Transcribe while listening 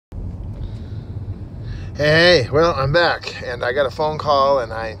Hey, well, I'm back, and I got a phone call,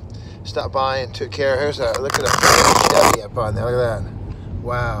 and I stopped by and took care. Here's a look at a Chevy up on there. Look at that.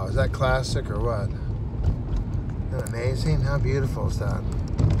 Wow, is that classic or what? Isn't that amazing? How beautiful is that?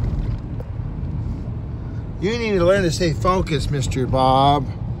 You need to learn to stay focused, Mr. Bob.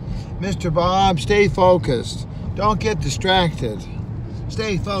 Mr. Bob, stay focused. Don't get distracted.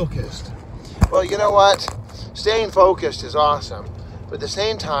 Stay focused. Well, you know what? Staying focused is awesome, but at the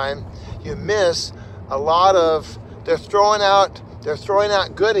same time, you miss a lot of, they're throwing out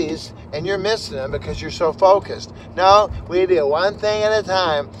goodies and you're missing them because you're so focused. No, we do one thing at a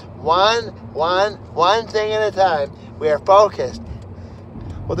time. One thing at a time. We are focused.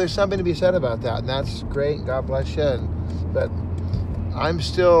 Well, there's something to be said about that, and that's great. God bless you. But I'm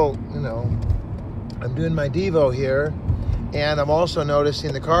still, I'm doing my Devo here, and I'm also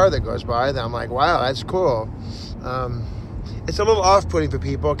noticing the car that goes by. That I'm like, wow, that's cool. It's a little off-putting for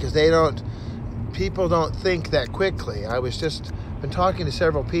people because people don't think that quickly. I was just been talking to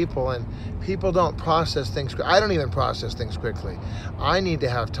several people, and people don't process things. I don't even process things quickly. I need to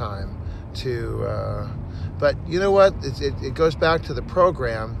have time to, but you know what? It goes back to the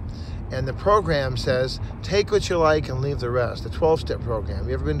program, and the program says, take what you like and leave the rest. The 12-step program.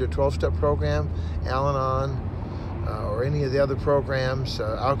 You ever been to a 12-step program? Al-Anon, or any of the other programs?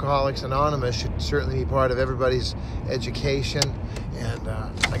 Alcoholics Anonymous should certainly be part of everybody's education. And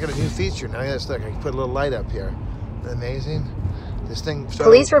I got a new feature now. Yes, look, I can put a little light up here. Isn't that amazing? This thing.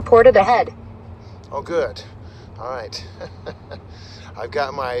 Police reported ahead. Oh, good. All right. I've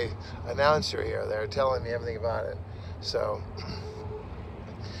got my announcer here. They're telling me everything about it. So,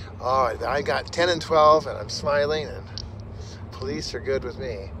 all right. I got 10 and 12, and I'm smiling, and police are good with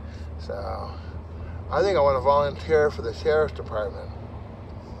me. So, I think I want to volunteer for the sheriff's department.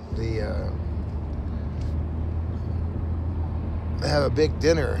 They have a big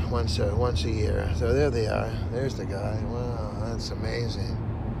dinner once a year. So there they are. There's the guy. Wow, that's amazing.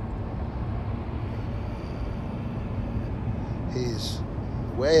 He's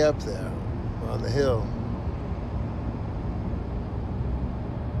way up there on the hill.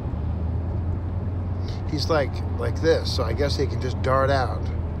 He's like this, so I guess he can just dart out.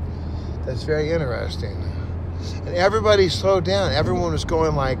 That's very interesting. And everybody slowed down. Everyone was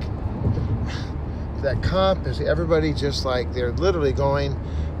going like, that comp is, everybody just like, they're literally going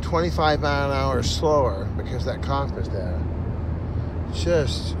 25 mile an hour slower because that comp is there.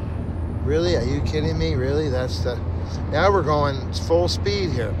 Just, really? Are you kidding me? Really? Now we're going full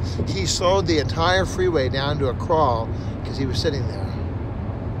speed here. He slowed the entire freeway down to a crawl because he was sitting there.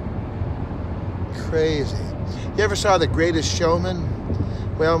 Crazy. You ever saw The Greatest Showman?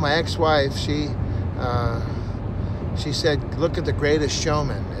 Well, my ex-wife, she said, look at The Greatest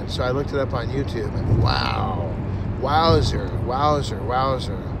Showman. And so I looked it up on YouTube, and wow. Wowzer.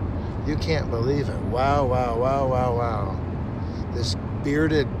 You can't believe it. Wow. This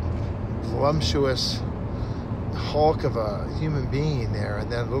bearded, voluptuous hulk of a human being there,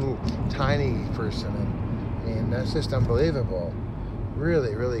 and that little tiny person. And, I mean, that's just unbelievable.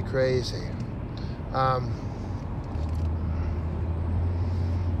 Really, really crazy.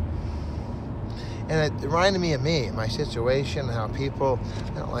 And it reminded me of my situation, how people,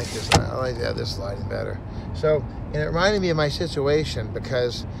 I don't like this, I like to have this lighting better. So, and it reminded me of my situation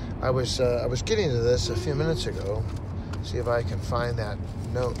because I was getting to this a few minutes ago. See if I can find that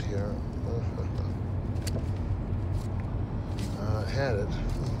note here. I had it.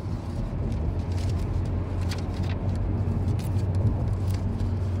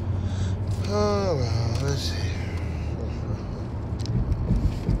 Oh, well, let's see.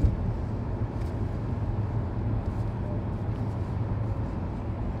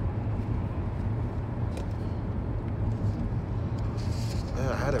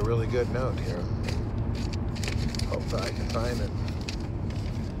 I had a really good note here. Hopefully I can find it.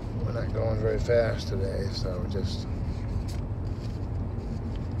 We're not going very fast today, so just...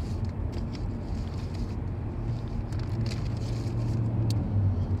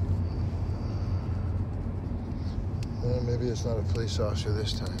 Well, maybe it's not a police officer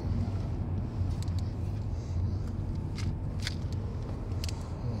this time.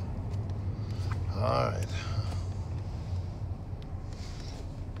 All right.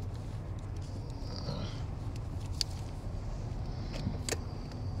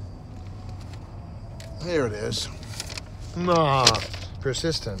 Here it is.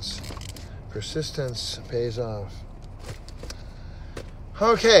 Persistence. Persistence pays off.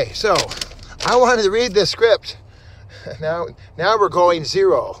 Okay, so I wanted to read this script. Now we're going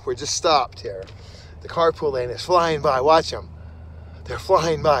 0. We're just stopped here. The carpool lane is flying by. Watch them. They're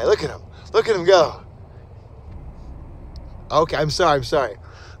flying by. Look at them. Look at them go. Okay, I'm sorry.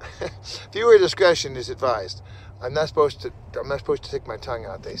 Viewer discretion is advised. I'm not supposed to take my tongue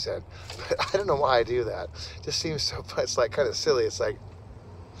out, they said. But I don't know why I do that. It just seems so, it's like kind of silly. It's like,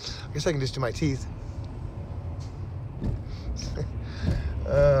 I guess I can just do my teeth.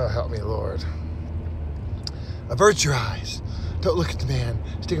 Oh, help me, Lord. Avert your eyes. Don't look at the man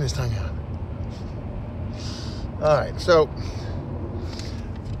sticking his tongue out. All right, so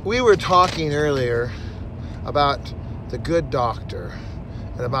we were talking earlier about The Good Doctor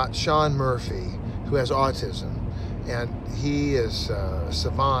and about Sean Murphy, who has autism. And he is a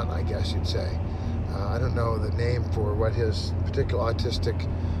savant, I guess you'd say. I don't know the name for what his particular autistic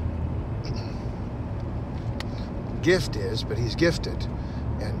gift is, but he's gifted.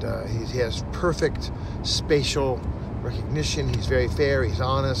 And he has perfect spatial recognition. He's very fair, he's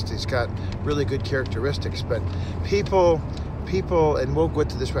honest, he's got really good characteristics. But people, and we'll go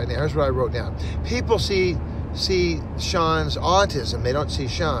to this right now. Here's what I wrote down. People see Sean's autism, they don't see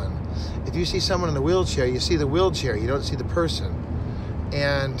Sean. If you see someone in a wheelchair, you see the wheelchair, you don't see the person.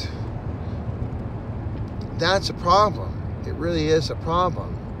 And that's a problem. It really is a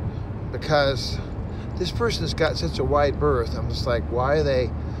problem, because this person has got such a wide berth. I'm just like, why are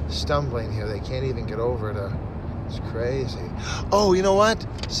they stumbling here? They can't even get over to, it's crazy. Oh, you know what?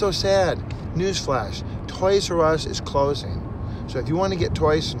 So sad. Newsflash. Toys R Us is closing. So if you want to get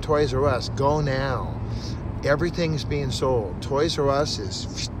toys from Toys R Us, go now. Everything's being sold. Toys R Us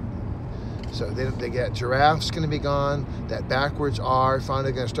is... So they get giraffe's going to be gone. That backwards R,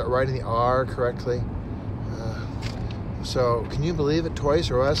 finally going to start writing the R correctly. So can you believe it?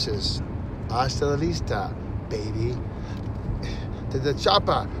 Toys R Us is hasta la vista, baby. To the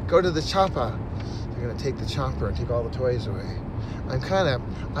chopper. Go to the chopper. They're going to take the chopper and take all the toys away.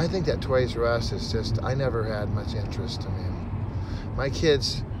 I think that Toys R Us is just, I never had much interest. I mean, my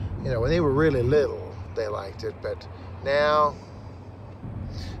kids, when they were really little, they liked it, but now,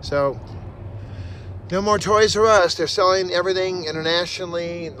 so no more Toys R Us. They're selling everything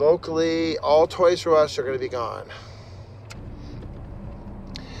internationally, locally. All Toys R Us are going to be gone.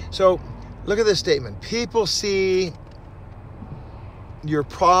 So look at this statement. People see your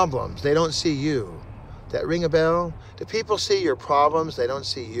problems. They don't see you. That ring a bell? Do people see your problems? They don't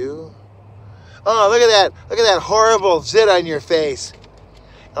see you? Oh, look at that. Look at that horrible zit on your face.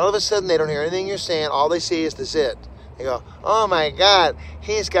 All of a sudden, they don't hear anything you're saying. All they see is the zit. They go, oh my God,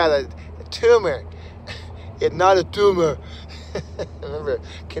 he's got a tumor. It's not a tumor. Remember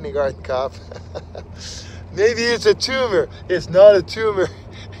Kindergarten Cop? Maybe it's a tumor. It's not a tumor.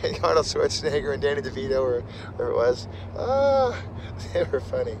 Arnold Schwarzenegger and Danny DeVito, or whoever it was. They were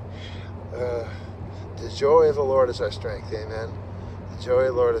funny. The joy of the Lord is our strength. Amen. The joy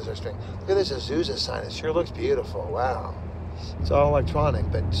of the Lord is our strength. Look at this Azusa sign. It sure looks beautiful. Wow. It's all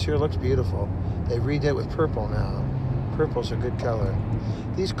electronic, but it sure looks beautiful. They redid it with purple now. Purple's a good color.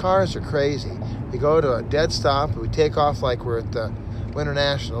 These cars are crazy. We go to a dead stop, we take off like we're at the Winter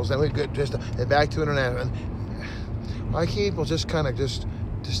Nationals, then we go just back to International. Why can't people just kind of just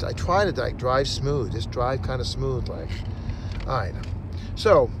I try to like drive smooth, just drive kind of smooth like. All right.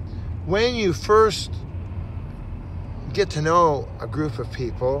 So when you first get to know a group of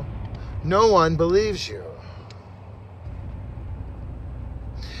people, no one believes you.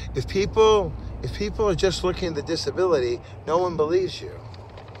 If people are just looking at the disability, no one believes you.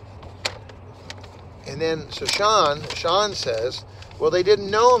 And then, so Sean says, well, they didn't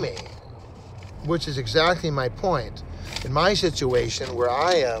know me, which is exactly my point. In my situation where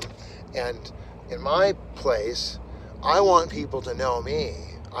I am, and in my place, I want people to know me.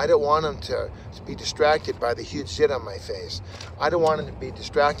 I don't want them to be distracted by the huge zit on my face. I don't want them to be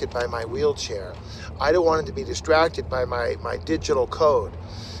distracted by my wheelchair. I don't want them to be distracted by my digital code.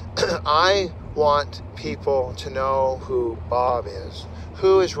 I want people to know who Bob is.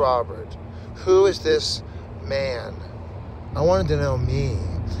 Who is Robert? Who is this man? I wanted to know me.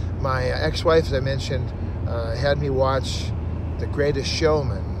 My ex-wife, as I mentioned, had me watch The Greatest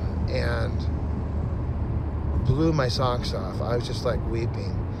Showman and blew my socks off. I was just like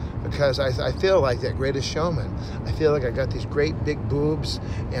weeping because I feel like that Greatest Showman. I feel like I got these great big boobs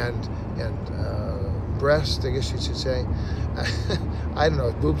and breasts, I guess you should say. I don't know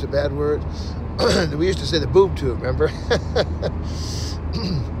if boob's a bad word. We used to say the boob tube, remember?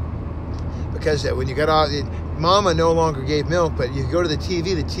 Because when you got off, Mama no longer gave milk, but you go to the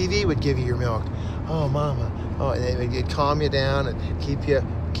TV would give you your milk. Oh, Mama. Oh, and it'd calm you down and keep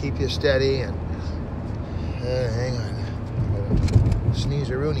you steady. And hang on,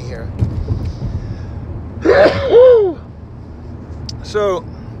 sneeze-a-rooney here. So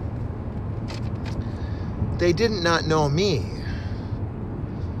they did not know me.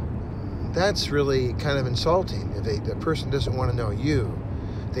 That's really kind of insulting if a person doesn't want to know you.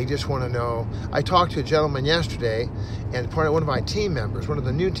 They just want to know. I talked to a gentleman yesterday, and one of my team members, one of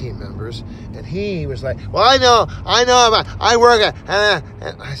the new team members, and he was like, well, I work at, and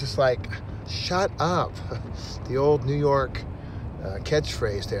I was just like, shut up. The old New York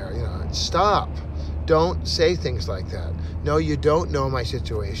catchphrase there, stop. Don't say things like that. No, you don't know my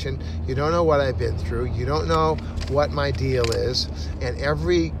situation. You don't know what I've been through. You don't know what my deal is. And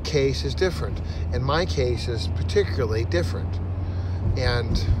every case is different. And my case is particularly different.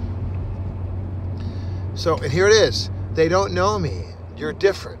 And so, and here it is. They don't know me. You're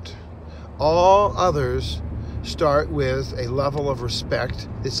different. All others start with a level of respect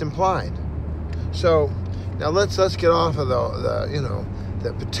that's implied. So now let's get off of the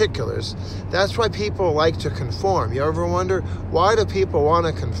particulars. That's why people like to conform. You ever wonder, why do people want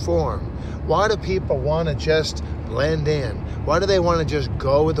to conform? Why do people want to just blend in? Why do they want to just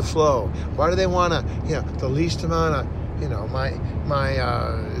go with the flow? Why do they want to, the least amount of, my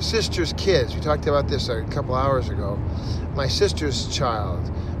sister's kids, we talked about this a couple hours ago, my sister's child,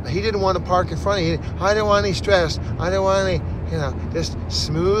 he didn't want to park in front of me. I didn't want any stress. I didn't want any, just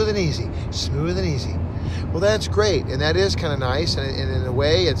smooth and easy. Well, that's great, and that is kind of nice, and in a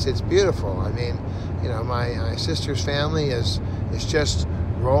way, it's beautiful. I mean, my sister's family is just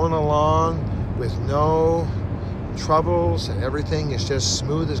rolling along with no troubles, and everything is just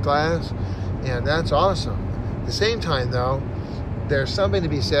smooth as glass, and that's awesome. At the same time, though, there's something to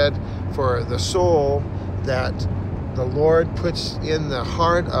be said for the soul that the Lord puts in the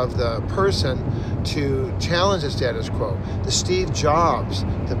heart of the person to challenge the status quo. The Steve Jobs,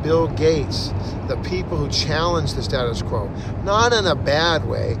 the Bill Gates, the people who challenge the status quo. Not in a bad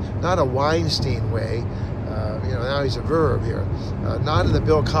way, not a Weinstein way. Now he's a verb here. Not in the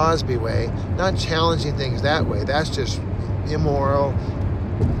Bill Cosby way, not challenging things that way. That's just immoral,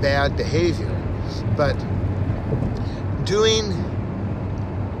 bad behavior. But doing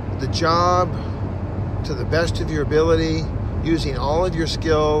the job to the best of your ability, using all of your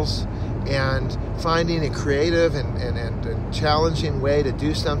skills, and finding a creative and challenging way to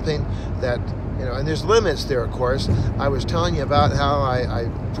do something that, and there's limits there, of course. I was telling you about how I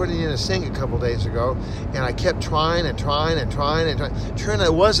put it in a sink a couple days ago, and I kept trying. It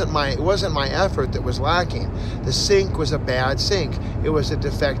wasn't my effort that was lacking. The sink was a bad sink. It was a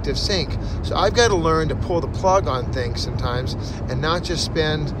defective sink. So I've got to learn to pull the plug on things sometimes, and not just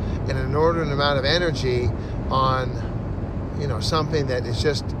spend an inordinate amount of energy on something that is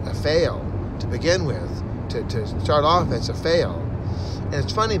just a fail to begin with. To start off, it's a fail. And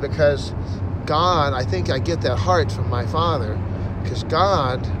it's funny because God, I think I get that heart from my father, because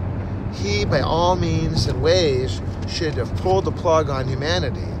God, he by all means and ways should have pulled the plug on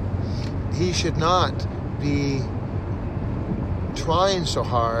humanity. He should not be trying so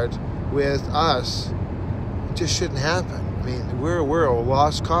hard with us. It just shouldn't happen. I mean, we're a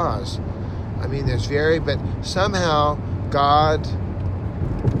lost cause. I mean, but somehow God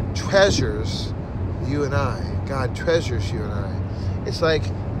treasures you and I. God treasures you and I. It's like,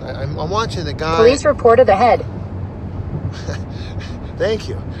 I'm watching the guy. Police reported ahead. Thank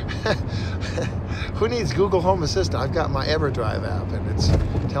you. Who needs Google Home Assistant? I've got my EverDrive app, and it's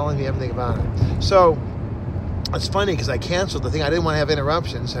telling me everything about it. So it's funny because I canceled the thing. I didn't want to have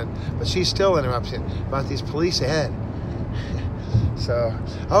interruptions, but she's still interrupting about these police ahead. So,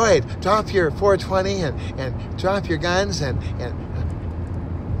 all right, drop your 420 and drop your guns and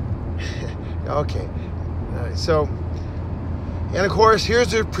okay. All right, so, and of course, here's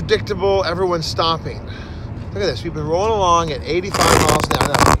the predictable, everyone's stopping. Look at this, we've been rolling along at 85 miles an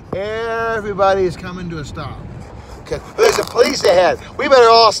hour. Now, everybody is coming to a stop. Okay, there's a police ahead. We better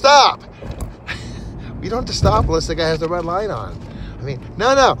all stop. We don't have to stop unless the guy has the red light on. I mean,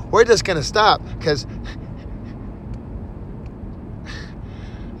 no, we're just going to stop because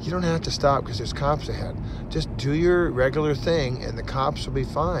you don't have to stop because there's cops ahead. Just do your regular thing and the cops will be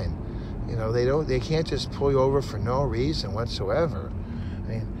fine. They can't just pull you over for no reason whatsoever. I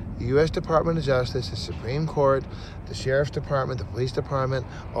mean, the U.S. Department of Justice, the Supreme Court, the Sheriff's Department, the Police Department,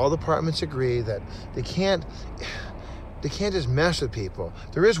 all departments agree that they can't just mess with people.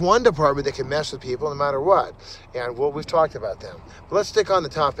 There is one department that can mess with people no matter what, and we've talked about them. But let's stick on the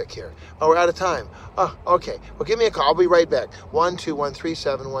topic here. Oh, we're out of time. Oh, okay. Well, give me a call. I'll be right back.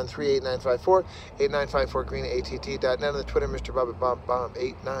 1-213-713-8954, 8954 green att.net, on the Twitter, Mr. Bob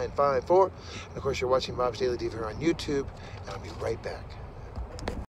 8954. And of course, you're watching Bob's Daily Diva here on YouTube, and I'll be right back.